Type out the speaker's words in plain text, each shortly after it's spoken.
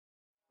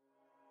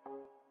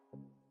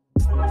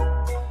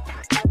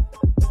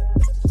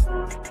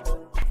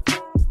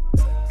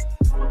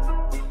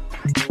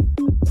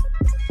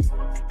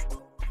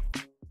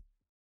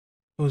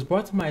It was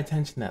brought to my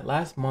attention that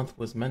last month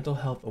was Mental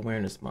Health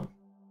Awareness Month.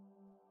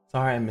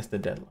 Sorry I missed the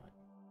deadline.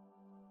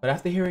 But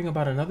after hearing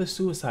about another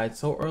suicide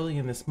so early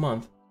in this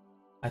month,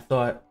 I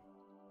thought,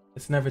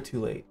 it's never too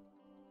late.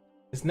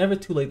 It's never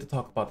too late to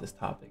talk about this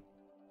topic.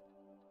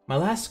 My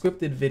last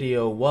scripted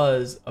video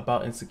was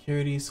about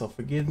insecurity, so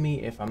forgive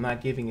me if I'm not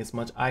giving as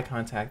much eye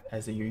contact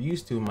as you're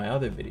used to in my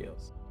other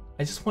videos.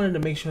 I just wanted to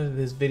make sure that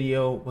this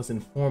video was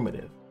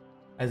informative,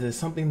 as it's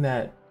something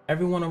that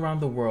everyone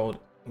around the world,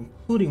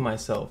 including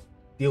myself,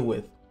 deal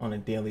with on a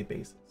daily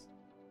basis.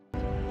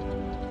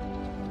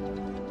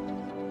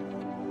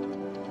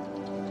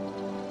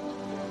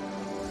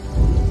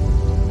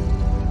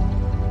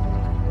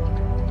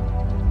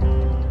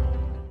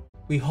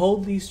 We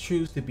hold these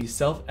truths to be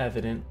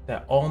self-evident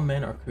that all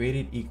men are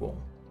created equal,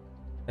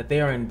 that they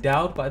are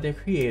endowed by their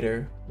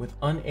Creator with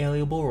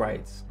unalienable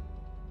rights,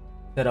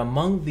 that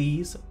among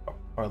these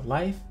are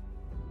life,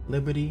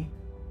 liberty,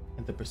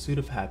 and the pursuit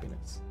of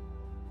happiness.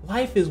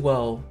 Life is,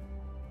 well,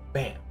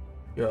 bam,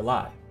 you're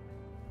alive.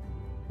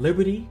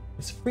 Liberty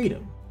is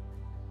freedom.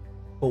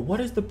 But what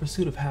is the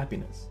pursuit of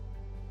happiness?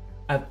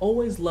 I've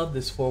always loved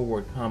this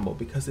four-word combo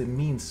because it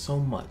means so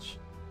much.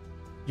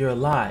 You're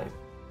alive,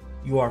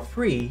 you are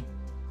free,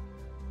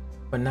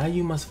 but now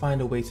you must find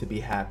a way to be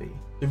happy.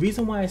 The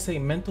reason why I say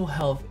mental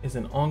health is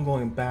an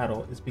ongoing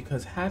battle is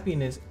because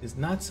happiness is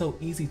not so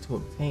easy to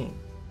obtain.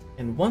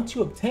 And once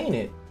you obtain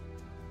it,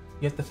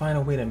 you have to find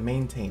a way to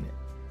maintain it.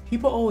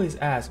 People always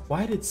ask,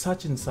 why did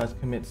such and such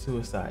commit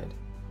suicide?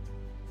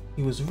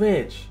 He was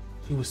rich,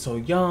 he was so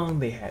young,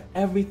 they had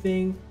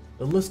everything,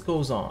 the list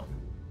goes on.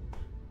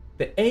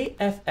 The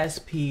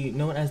AFSP,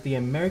 known as the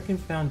American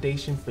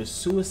Foundation for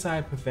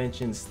Suicide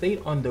Prevention,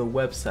 state on their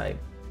website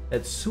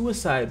that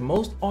suicide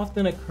most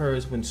often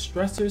occurs when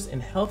stressors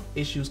and health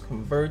issues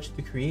converge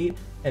to create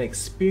an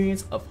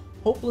experience of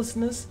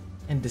hopelessness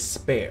and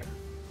despair.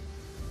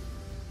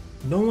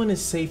 No one is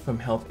safe from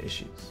health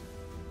issues,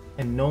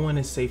 and no one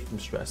is safe from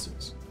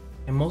stressors.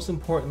 And most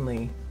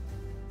importantly,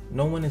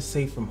 no one is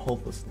safe from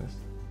hopelessness.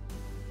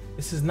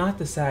 This is not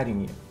to sadden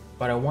you,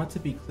 but I want to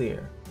be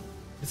clear.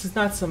 This is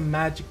not some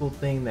magical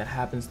thing that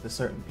happens to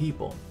certain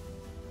people.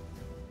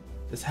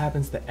 This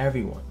happens to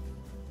everyone,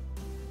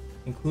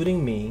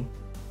 including me,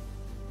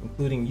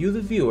 including you,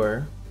 the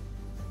viewer,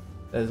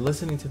 that is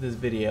listening to this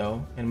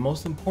video, and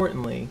most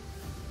importantly,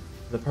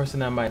 the person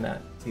that might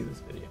not see this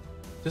video.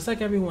 Just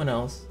like everyone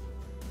else,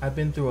 I've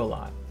been through a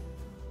lot.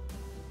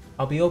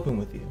 I'll be open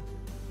with you.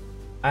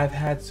 I've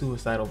had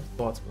suicidal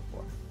thoughts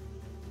before,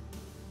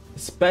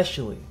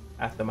 especially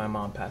after my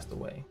mom passed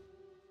away.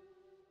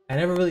 I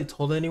never really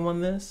told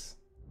anyone this,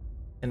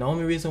 and the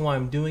only reason why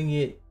I'm doing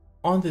it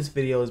on this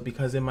video is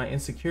because in my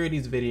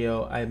insecurities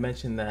video, I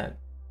mentioned that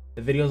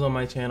the videos on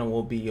my channel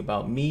will be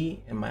about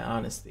me and my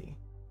honesty.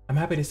 I'm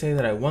happy to say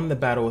that I won the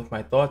battle with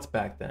my thoughts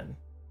back then.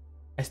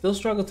 I still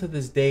struggle to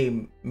this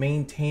day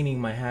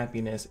maintaining my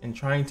happiness and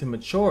trying to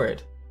mature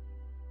it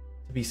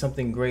to be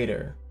something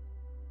greater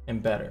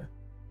and better.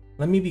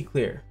 Let me be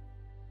clear.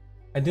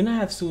 I do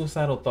not have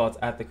suicidal thoughts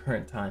at the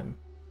current time,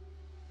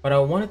 but I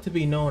want it to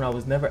be known I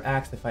was never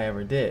asked if I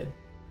ever did.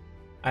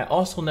 I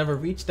also never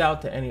reached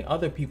out to any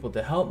other people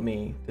to help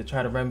me to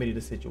try to remedy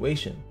the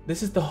situation.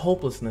 This is the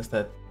hopelessness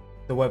that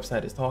the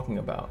website is talking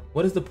about.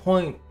 What is the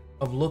point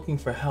of looking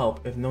for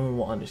help if no one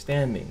will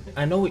understand me?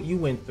 I know what you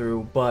went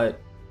through, but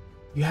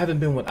you haven't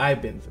been what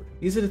I've been through.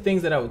 These are the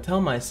things that I would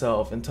tell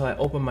myself until I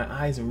opened my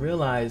eyes and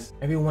realized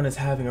everyone is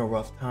having a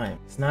rough time.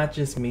 It's not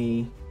just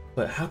me,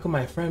 but how can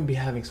my friend be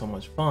having so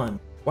much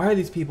fun? Why are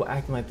these people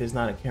acting like there's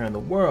not a care in the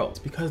world? It's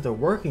because they're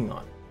working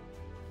on it.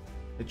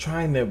 They're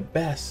trying their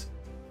best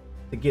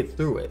to get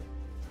through it.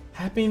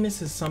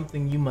 Happiness is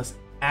something you must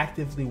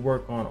actively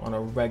work on a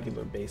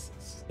regular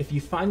basis. If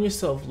you find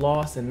yourself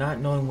lost and not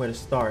knowing where to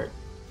start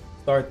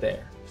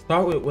there.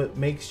 Start with what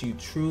makes you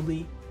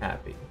truly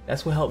happy.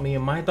 That's what helped me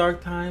in my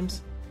dark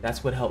times.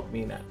 That's what helped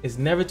me now. It's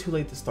never too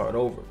late to start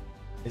over.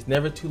 It's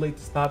never too late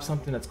to stop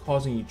something that's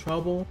causing you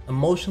trouble,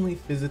 emotionally,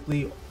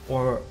 physically,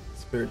 or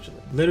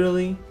spiritually.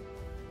 Literally,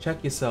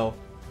 check yourself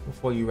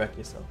before you wreck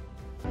yourself.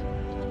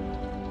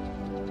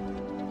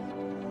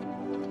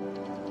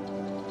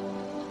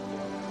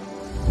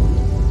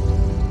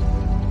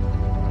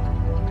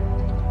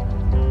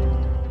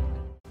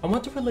 I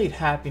want to relate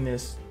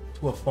happiness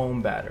to a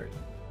phone battery.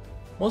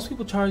 Most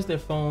people charge their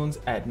phones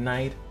at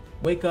night,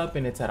 wake up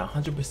and it's at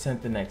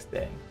 100% the next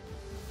day.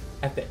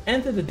 At the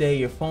end of the day,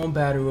 your phone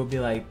battery will be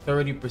like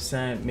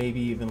 30%, maybe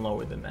even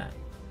lower than that.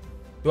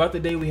 Throughout the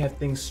day, we have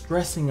things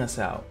stressing us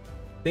out.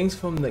 Things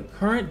from the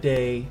current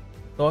day,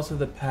 thoughts of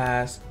the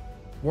past,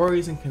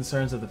 worries and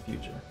concerns of the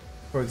future.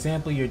 For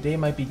example, your day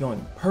might be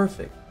going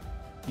perfect.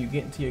 You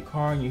get into your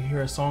car and you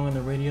hear a song on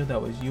the radio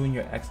that was you and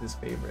your ex's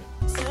favorite.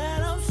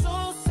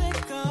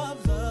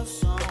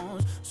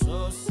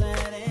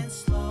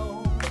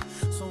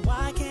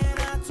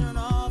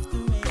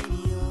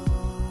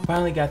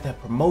 Finally got that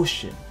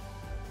promotion,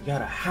 you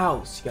got a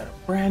house, you got a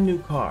brand new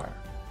car,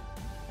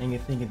 and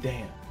you're thinking,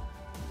 damn,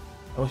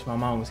 I wish my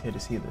mom was here to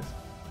see this.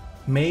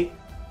 Make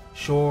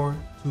sure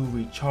to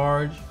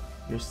recharge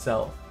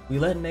yourself. We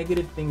let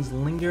negative things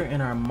linger in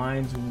our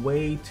minds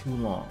way too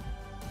long.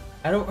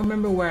 I don't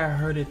remember where I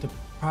heard it to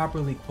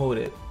properly quote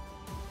it,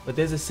 but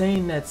there's a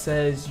saying that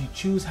says you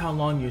choose how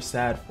long you're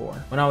sad for.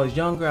 When I was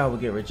younger, I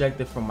would get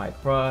rejected from my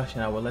crush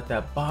and I would let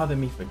that bother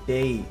me for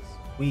days,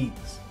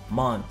 weeks,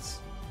 months.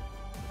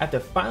 After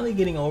finally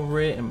getting over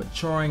it and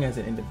maturing as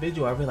an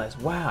individual, I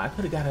realized, wow, I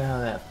could have gotten out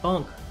of that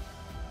funk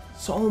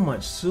so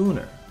much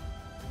sooner.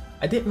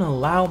 I didn't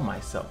allow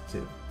myself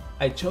to.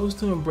 I chose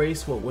to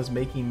embrace what was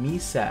making me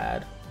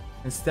sad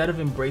instead of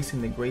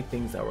embracing the great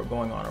things that were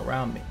going on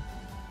around me.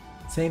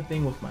 Same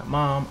thing with my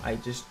mom. I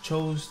just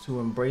chose to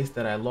embrace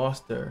that I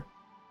lost her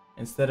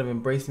instead of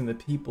embracing the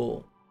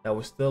people that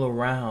were still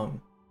around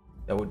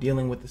that were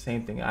dealing with the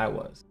same thing I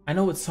was. I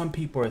know what some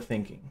people are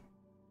thinking.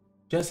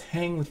 Just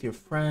hang with your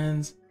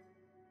friends,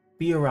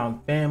 be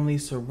around family,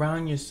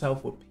 surround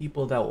yourself with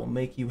people that will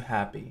make you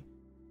happy.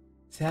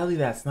 Sadly,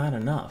 that's not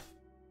enough.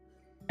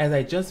 As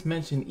I just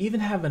mentioned, even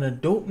having a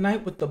dope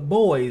night with the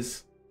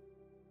boys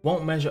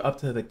won't measure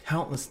up to the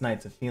countless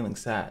nights of feeling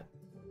sad.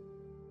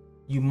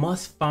 You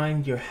must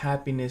find your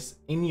happiness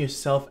in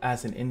yourself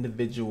as an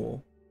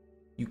individual.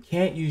 You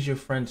can't use your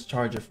friend's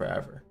charger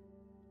forever.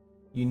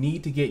 You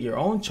need to get your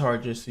own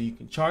charger so you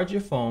can charge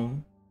your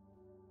phone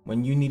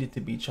when you need it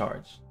to be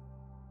charged.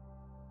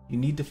 You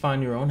need to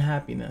find your own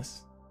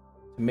happiness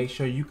to make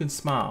sure you can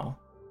smile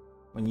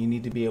when you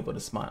need to be able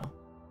to smile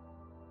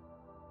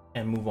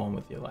and move on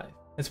with your life.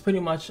 That's pretty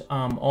much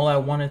all I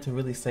wanted to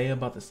really say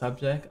about the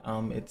subject.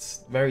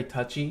 It's very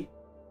touchy.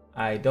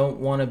 I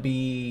don't want to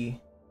be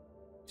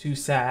too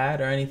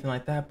sad or anything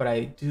like that, but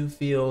I do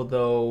feel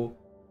though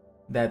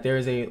that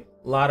there's a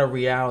lot of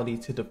reality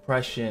to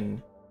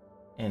depression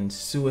and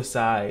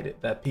suicide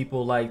that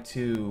people like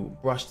to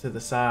brush to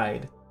the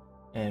side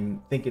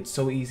and think it's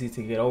so easy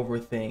to get over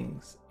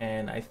things.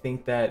 And I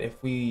think that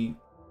if we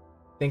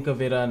think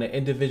of it on an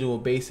individual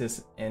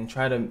basis and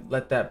try to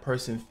let that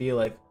person feel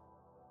like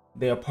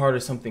they're part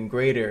of something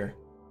greater,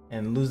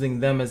 and losing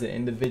them as an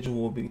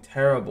individual will be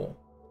terrible.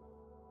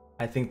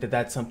 I think that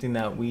that's something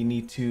that we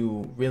need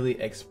to really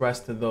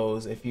express to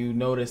those. If you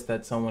notice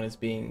that someone is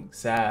being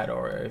sad,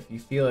 or if you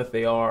feel if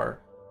they are,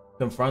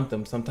 confront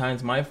them.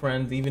 Sometimes my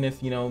friends, even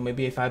if,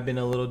 maybe if I've been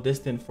a little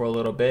distant for a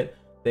little bit,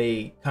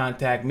 they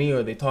contact me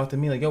or they talk to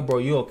me like, yo, bro,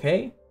 you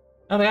okay?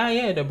 I'm like,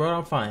 yeah, bro,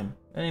 I'm fine.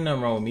 There ain't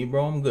nothing wrong with me,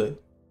 bro, I'm good.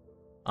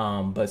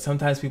 But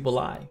sometimes people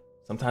lie.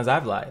 Sometimes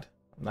I've lied.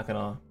 I'm not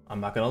gonna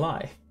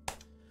lie.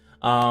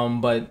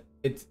 But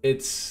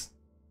it's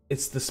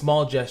the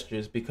small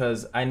gestures,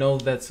 because I know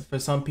that for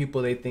some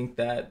people they think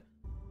that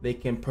they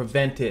can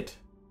prevent it,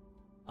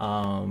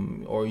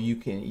 or you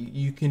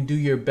can do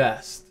your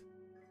best,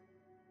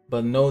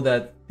 but know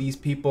that these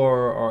people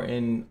are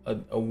in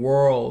a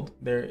world,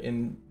 they're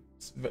in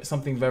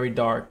something very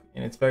dark,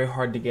 and it's very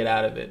hard to get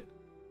out of it.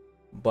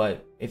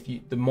 But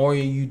the more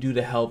you do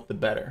to help, the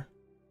better.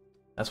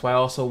 That's why I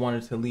also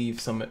wanted to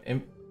leave some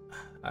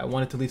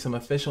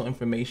official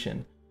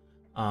information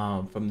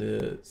from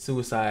the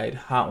suicide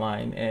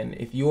hotline. And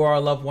if you or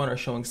a loved one are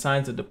showing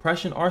signs of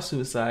depression or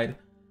suicide,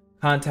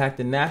 contact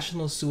the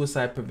National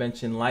Suicide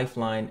Prevention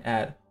Lifeline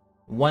at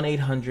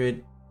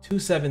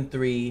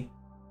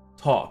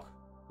 1-800-273-TALK,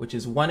 which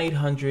is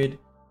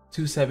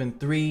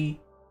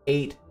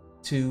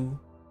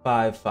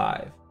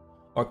 1-800-273-8255,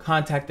 or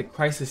contact the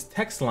crisis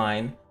text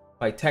line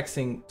by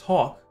texting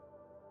TALK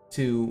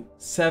to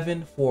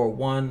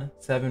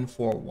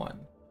 741-741.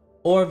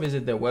 Or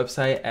visit their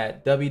website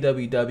at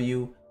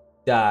www.afsp.org.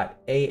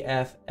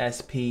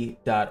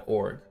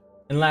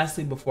 And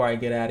lastly, before I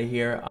get out of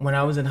here, when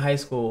I was in high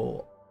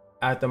school,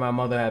 after my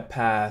mother had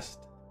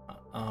passed,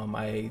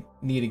 I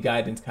needed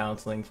guidance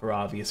counseling for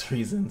obvious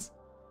reasons.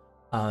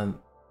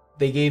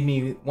 They gave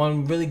me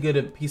one really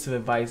good piece of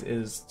advice,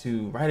 is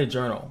to write a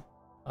journal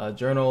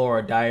or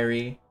a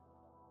diary,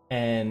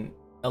 and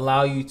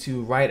allow you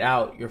to write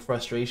out your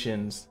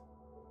frustrations.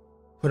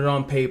 Put it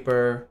on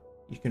paper.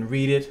 You can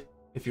read it.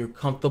 If you're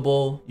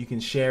comfortable, you can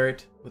share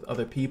it with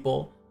other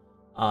people,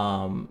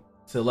 to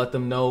let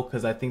them know,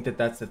 because I think that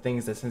that's the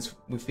things that, since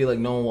we feel like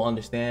no one will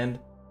understand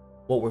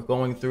what we're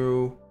going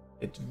through,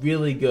 it's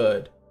really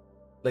good.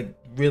 Like,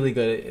 really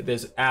good.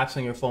 There's apps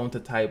on your phone to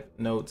type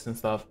notes and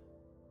stuff.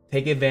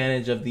 Take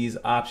advantage of these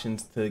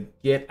options to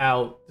get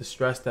out the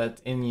stress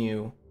that's in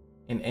you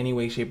in any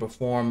way, shape, or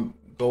form.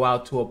 Go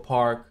out to a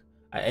park.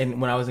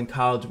 And when I was in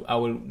college,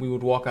 we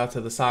would walk out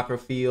to the soccer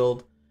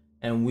field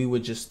and we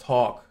would just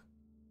talk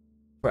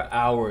for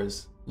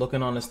hours,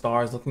 looking on the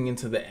stars, looking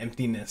into the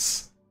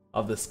emptiness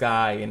of the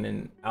sky, and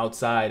then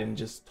outside, and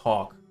just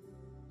talk,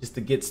 just to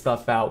get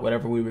stuff out,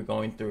 whatever we were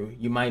going through.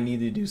 You might need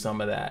to do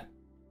some of that.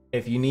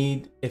 If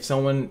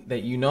someone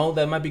that you know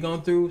that might be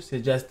going through,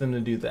 suggest them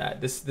to do that.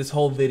 This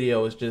whole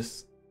video is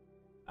just,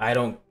 I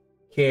don't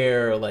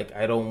care, like,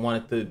 I don't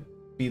want it to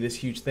be this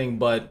huge thing,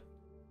 but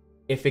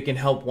if it can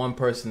help one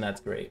person,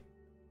 that's great.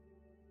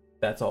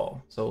 That's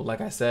all. So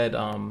like I said,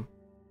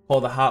 call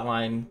the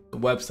hotline, the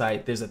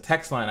website. There's a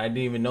text line. I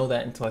didn't even know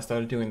that until I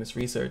started doing this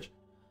research.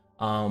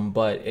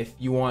 But if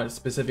you want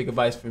specific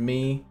advice from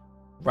me,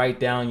 write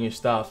down your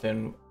stuff.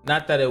 And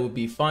not that it would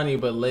be funny,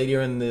 but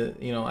later in the,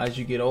 as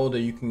you get older,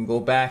 you can go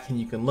back and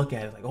you can look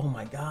at it like, oh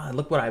my God,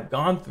 look what I've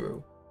gone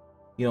through.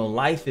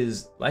 Life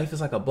is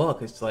like a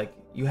book. It's like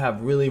you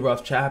have really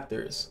rough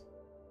chapters,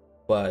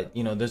 but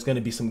there's going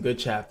to be some good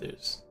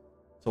chapters.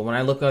 So when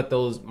I look at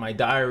my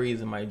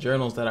diaries and my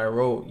journals that I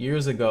wrote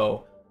years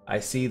ago, I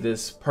see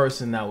this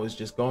person that was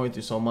just going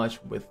through so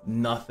much with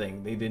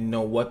nothing. They didn't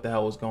know what the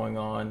hell was going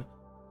on.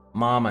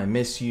 Mom, I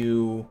miss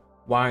you.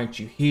 Why aren't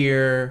you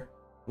here?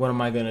 What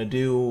am I going to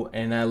do?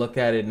 And I look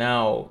at it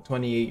now,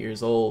 28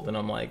 years old, and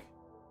I'm like,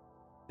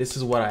 this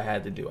is what I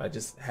had to do. I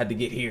just had to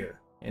get here.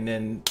 And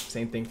then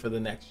same thing for the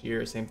next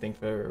year, same thing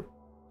for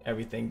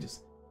everything.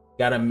 Just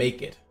gotta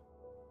make it.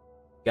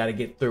 Gotta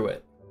get through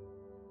it.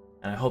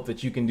 And I hope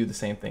that you can do the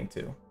same thing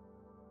too.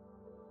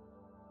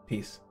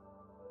 Peace.